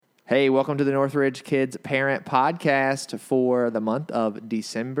Hey, welcome to the Northridge Kids Parent Podcast for the month of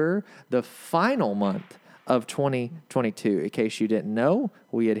December, the final month of 2022. In case you didn't know,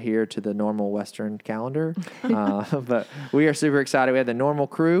 we adhere to the normal Western calendar, but we are super excited. We have the normal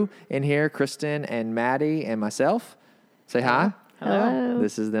crew in here, Kristen and Maddie and myself. Say hi. Hello.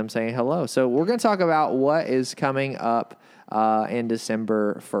 This is them saying hello. So we're going to talk about what is coming up in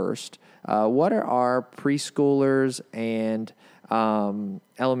December 1st. What are our preschoolers and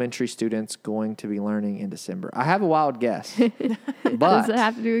elementary students going to be learning in December? I have a wild guess. But does it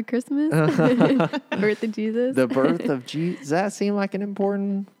have to do with Christmas? Birth of Jesus? The birth of Jesus. Does that seem like an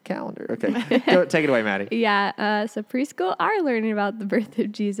important calendar? Okay. Go, take it away, Maddie. Yeah. So preschool are learning about the birth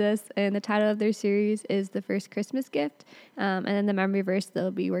of Jesus, and the title of their series is The First Christmas Gift. And then the memory verse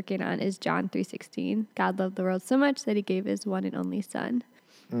they'll be working on is John 3:16. God loved the world so much that he gave his one and only son.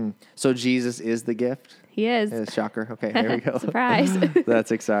 So Jesus is the gift? He is. Yeah, shocker. Okay, there we go. Surprise.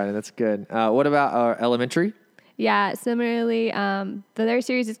 That's exciting. That's good. What about our elementary? Yeah, similarly, their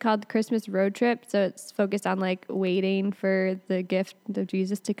series is called the Christmas Road Trip, so it's focused on like waiting for the gift of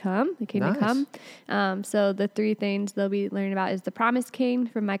Jesus to come, the King to come. So the three things they'll be learning about is the promised King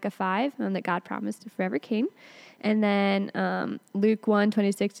from Micah 5, that God promised a forever King. And then Luke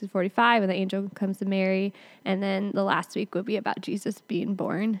 1:26-45, when the angel comes to Mary. And then the last week would be about Jesus being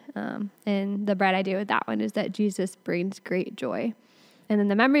born. And the bright idea with that one is that Jesus brings great joy. And then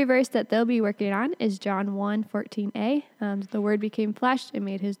the memory verse that they'll be working on is John 1:14a. The Word became flesh and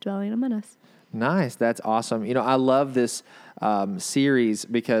made his dwelling among us. Nice. That's awesome. You know, I love this series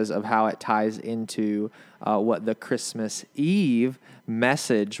because of how it ties into what the Christmas Eve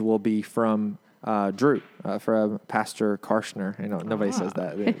message will be from Drew, from Pastor Karshner. You know, nobody says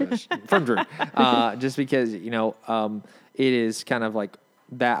that. From Drew. Just because, you know, it is kind of like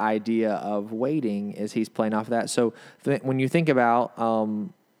that idea of waiting is he's playing off of that. So when you think about,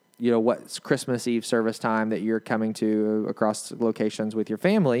 you know, what's Christmas Eve service time that you're coming to across locations with your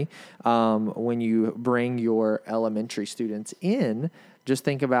family, when you bring your elementary students in, just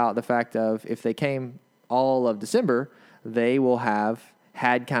think about the fact of if they came all of December, they will have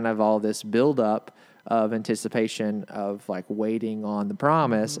had kind of all this buildup of anticipation of like waiting on the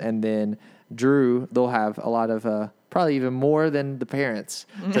promise. And then Drew, they'll have a lot of, probably even more than the parents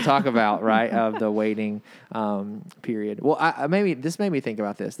to talk about, right, of the waiting period. Well, this made me think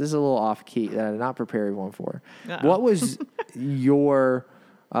about this. This is a little off key that I did not prepare everyone for. Uh-oh. What was your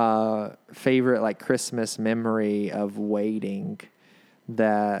favorite like Christmas memory of waiting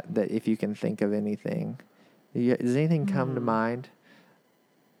that if you can think of anything? Does anything come to mind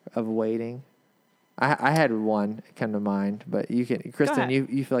of waiting? I had one come to mind, but you can, Kristen,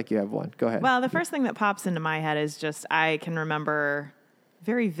 you feel like you have one. Go ahead. Well, the first thing that pops into my head is just, I can remember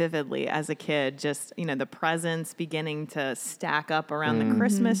very vividly as a kid, just, you know, the presents beginning to stack up around the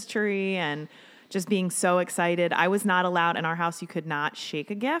Christmas tree and just being so excited. I was not allowed in our house. You could not shake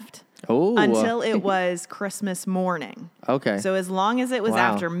a gift until it was Christmas morning. Okay. So as long as it was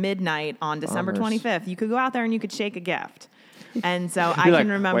after midnight on December 25th, you could go out there and you could shake a gift. And so I can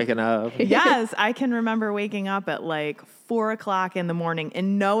remember waking up. Yes, I can remember waking up at like 4:00 in the morning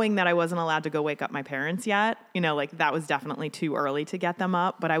and knowing that I wasn't allowed to go wake up my parents yet. You know, like that was definitely too early to get them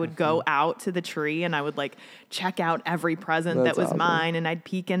up, but I would go out to the tree and I would like check out every present that was mine, and I'd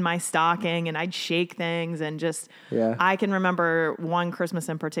peek in my stocking and I'd shake things and just, I can remember one Christmas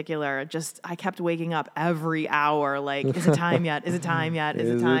in particular, just I kept waking up every hour, like, is it time yet? Is it time yet? Is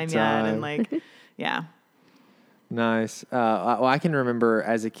it time yet? And like, yeah. Nice. Well, I can remember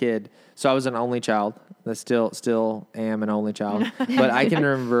as a kid. So I was an only child. I still am an only child. But I can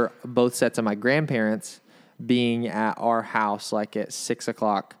remember both sets of my grandparents being at our house like at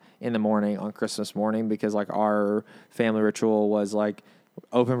 6:00 in the morning on Christmas morning, because like our family ritual was like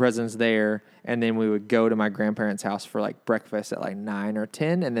open presents there, and then we would go to my grandparents' house for like breakfast at like 9 or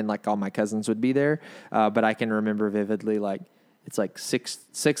 10, and then like all my cousins would be there. But I can remember vividly like it's like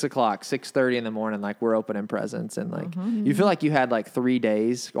 6:30 in the morning, like we're opening presents, and like you feel like you had like 3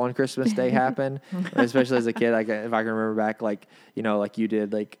 days on Christmas Day happen, especially as a kid. Like if I can remember back, like, you know, like you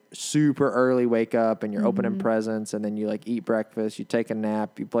did like super early wake up and you're opening presents, and then you like eat breakfast, you take a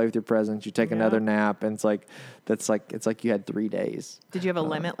nap, you play with your presents, you take another nap, and it's like it's like you had 3 days. Did you have a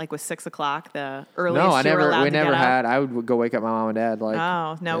limit, like with 6:00, the earliest no, you were allowed to get up? We never had. I would go wake up my mom and dad. Like,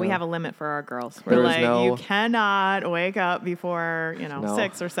 oh no, we have a limit for our girls. We're like, you cannot wake up before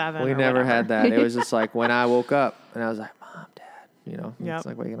 6 or 7. We never had that. It was just like when I woke up and I was like, Mom, Dad, you know, it's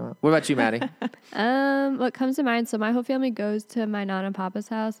like waking up. What about you, Maddie? What comes to mind? So my whole family goes to my Nana and Papa's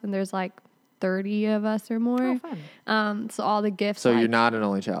house, and there's like 30 of us or more. Oh, fun. So all the gifts. So you're not an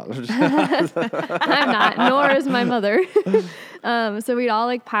only child. I'm not, nor is my mother. So we'd all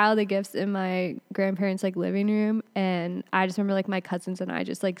like pile the gifts in my grandparents' like living room, and I just remember like my cousins and I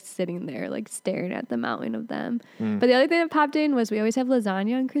just like sitting there like staring at the mountain of them. But the other thing that popped in was we always have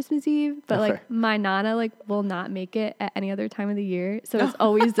lasagna on Christmas Eve, but like my nana like will not make it at any other time of the year, so it's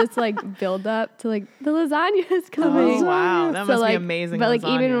always this like build up to like the lasagna is coming. Oh, wow, that must be amazing. But like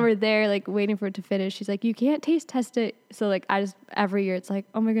lasagna. even when we're there like waiting for it to finish, she's like, you can't taste test it. So like I just every year it's like,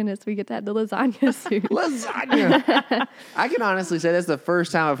 oh my goodness, we get to have the lasagna soon. Lasagna. I can honestly say that's the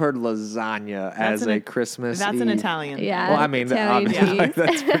first time I've heard lasagna as a Christmas That's Eve. an Italian. Yeah. Well, I mean, Italian obviously, cheese.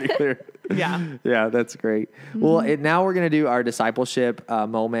 that's pretty clear. Yeah. Yeah, that's great. Well, now we're going to do our discipleship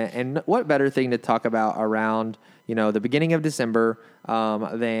moment. And what better thing to talk about around, the beginning of December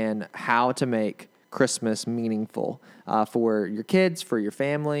than how to make Christmas meaningful for your kids, for your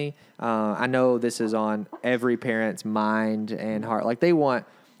family. I know this is on every parent's mind and heart. Like they want,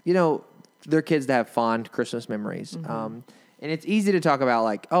 their kids to have fond Christmas memories. And it's easy to talk about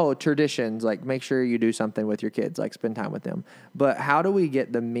like, traditions, like make sure you do something with your kids, like spend time with them. But how do we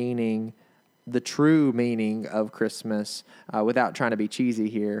get the true meaning of Christmas without trying to be cheesy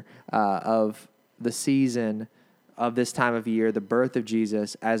here, of the season of this time of year, the birth of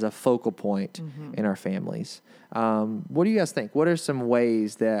Jesus as a focal point in our families? What do you guys think? What are some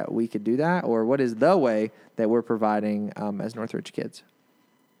ways that we could do that? Or what is the way that we're providing as Northridge kids?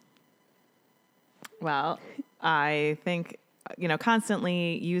 Well, I think,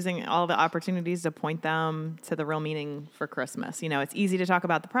 constantly using all the opportunities to point them to the real meaning for Christmas. It's easy to talk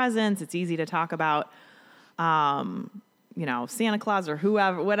about the presents. It's easy to talk about, Santa Claus or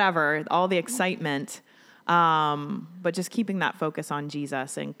whoever, whatever, all the excitement. But just keeping that focus on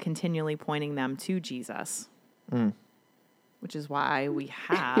Jesus and continually pointing them to Jesus. Which is why we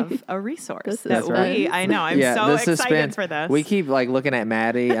have a resource That's right. I know, I'm so excited for this. We keep like looking at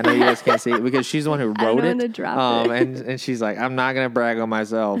Maddie. I know you guys can't see it because she's the one who wrote it. Drop it. And she's like, I'm not going to brag on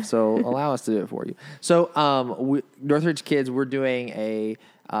myself. So allow us to do it for you. So, Northridge Kids, we're doing a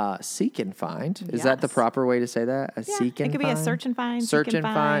seek and find. Is that the proper way to say that? Seek and find? It could be a search and find. Search and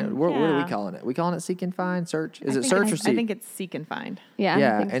find. What are we Yeah. calling it? We calling it seek and find? Search? Is it I search think or seek? I think it's seek and find. Yeah.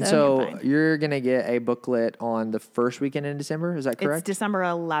 Yeah. I think And so. so you're going to get a booklet on the first weekend in December. Is that correct? It's December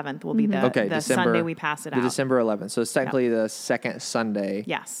 11th will be the December, Sunday we pass it out. December 11th. So it's technically the second Sunday.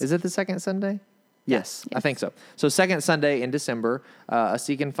 Yes. Is it the second Sunday? Yes, I think so. So second Sunday in December, a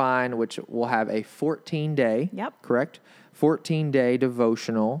seek and find, which will have a 14-day, correct? 14-day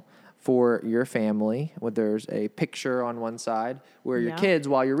devotional for your family. Where there's a picture on one side where your kids,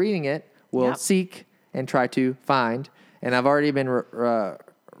 while you're reading it, will seek and try to find. And I've already been raked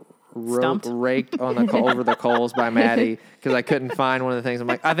on over the coals by Maddie because I couldn't find one of the things. I'm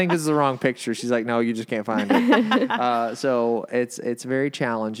like, I think this is the wrong picture. She's like, no, you just can't find it. So it's very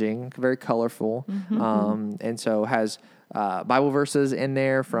challenging, very colorful, and so has Bible verses in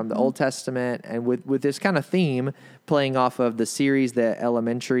there from the Old Testament, and with this kind of theme playing off of the series that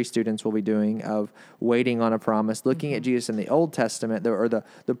elementary students will be doing of waiting on a promise, looking at Jesus in the Old Testament, or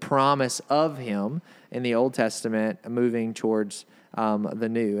the promise of him in the Old Testament, moving towards the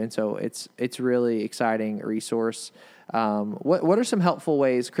new. And so it's really exciting resource. What are some helpful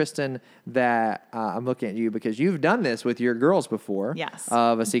ways, Kristen, that I'm looking at you because you've done this with your girls before? Yes.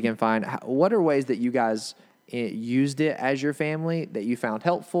 Of a seek and find. What are ways that you guys used it as your family that you found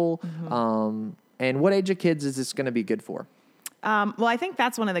helpful? And what age of kids is this going to be good for? Well, I think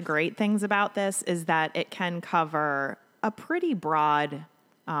that's one of the great things about this is that it can cover a pretty broad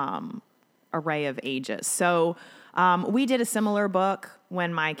array of ages. So we did a similar book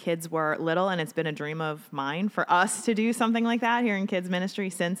when my kids were little, and it's been a dream of mine for us to do something like that here in kids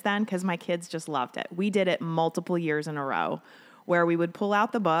ministry since then, because my kids just loved it. We did it multiple years in a row where we would pull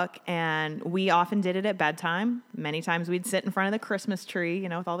out the book, and we often did it at bedtime. Many times we'd sit in front of the Christmas tree,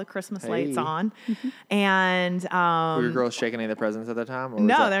 with all the Christmas lights on. And were your girls shaking any of the presents at the time? Or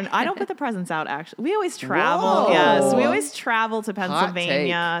no, I don't put the presents out, actually. We always travel. Whoa. Yes, we always travel to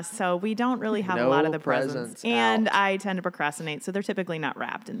Pennsylvania, so we don't really have a lot of the presents. And I tend to procrastinate, so they're typically not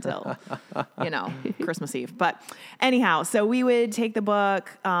wrapped until, Christmas Eve. But anyhow, so we would take the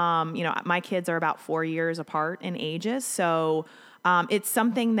book. My kids are about 4 years apart in ages, so it's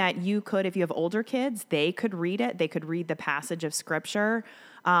something that you could, if you have older kids, they could read it. They could read the passage of scripture.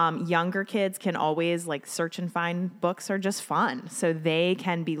 Younger kids can always search and find. Books are just fun. So they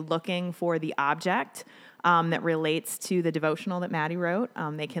can be looking for the object that relates to the devotional that Maddie wrote.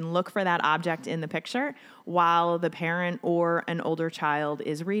 They can look for that object in the picture while the parent or an older child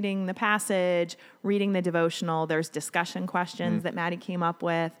is reading the passage, reading the devotional. There's discussion questions that Maddie came up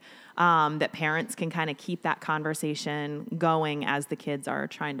with. That parents can kind of keep that conversation going as the kids are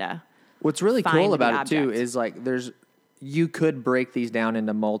trying to. What's really cool about it too is you could break these down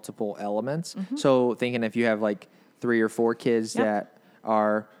into multiple elements. So thinking if you have like 3 or 4 kids that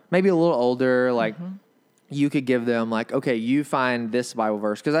are maybe a little older, like you could give them like, okay, you find this Bible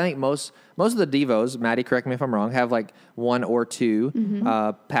verse. Because I think most of the Devos, Maddie, correct me if I'm wrong, have like 1 or 2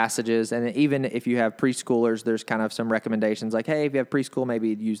 passages. And even if you have preschoolers, there's kind of some recommendations like, hey, if you have preschool, maybe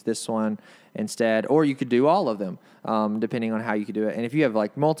use this one instead. Or you could do all of them, depending on how you could do it. And if you have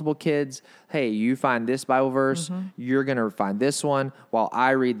like multiple kids, hey, you find this Bible verse, you're going to find this one while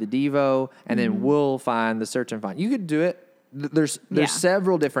I read the Devo, and then we'll find the search and find. You could do it. There's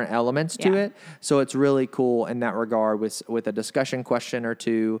several different elements to it, so it's really cool in that regard with a discussion question or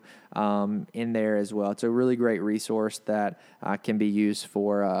 2 in there as well. It's a really great resource that can be used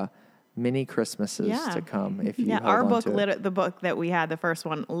for many Christmases to come. If you hold our on book, to it. the book that we had, the first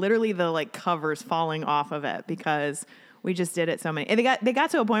one, literally the like covers falling off of it because we just did it so many. And they got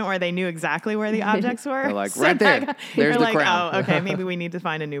to a point where they knew exactly where the objects were. They're like, right there. There's the like, crown. oh, okay, maybe we need to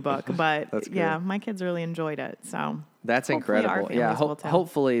find a new book. But That's yeah, good. my kids really enjoyed it. So That's hopefully our incredible. Yeah, families will too.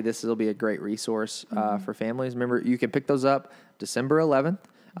 hopefully this will be a great resource for families. Remember, you can pick those up December 11th.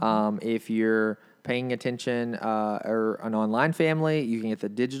 If you're paying attention or an online family, you can get the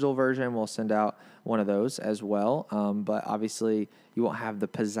digital version. We'll send out one of those as well. But obviously, you won't have the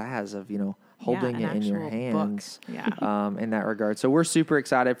pizzazz of, holding it in your hands in that regard. So we're super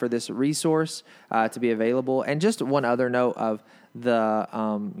excited for this resource to be available. And just one other note of the,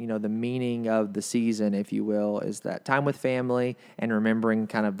 the meaning of the season, if you will, is that time with family and remembering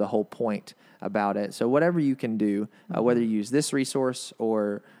kind of the whole point about it. So whatever you can do, whether you use this resource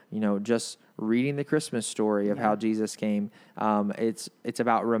or, just reading the Christmas story of how Jesus came, it's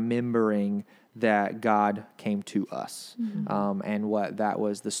about remembering that God came to us, and what that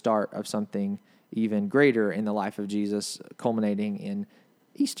was the start of something even greater in the life of Jesus, culminating in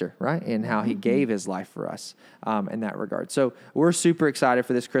Easter, right? And how he gave his life for us in that regard. So we're super excited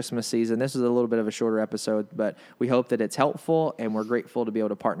for this Christmas season. This is a little bit of a shorter episode, but we hope that it's helpful, and we're grateful to be able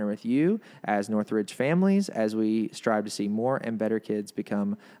to partner with you as Northridge families as we strive to see more and better kids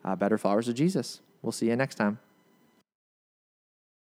become better followers of Jesus. We'll see you next time.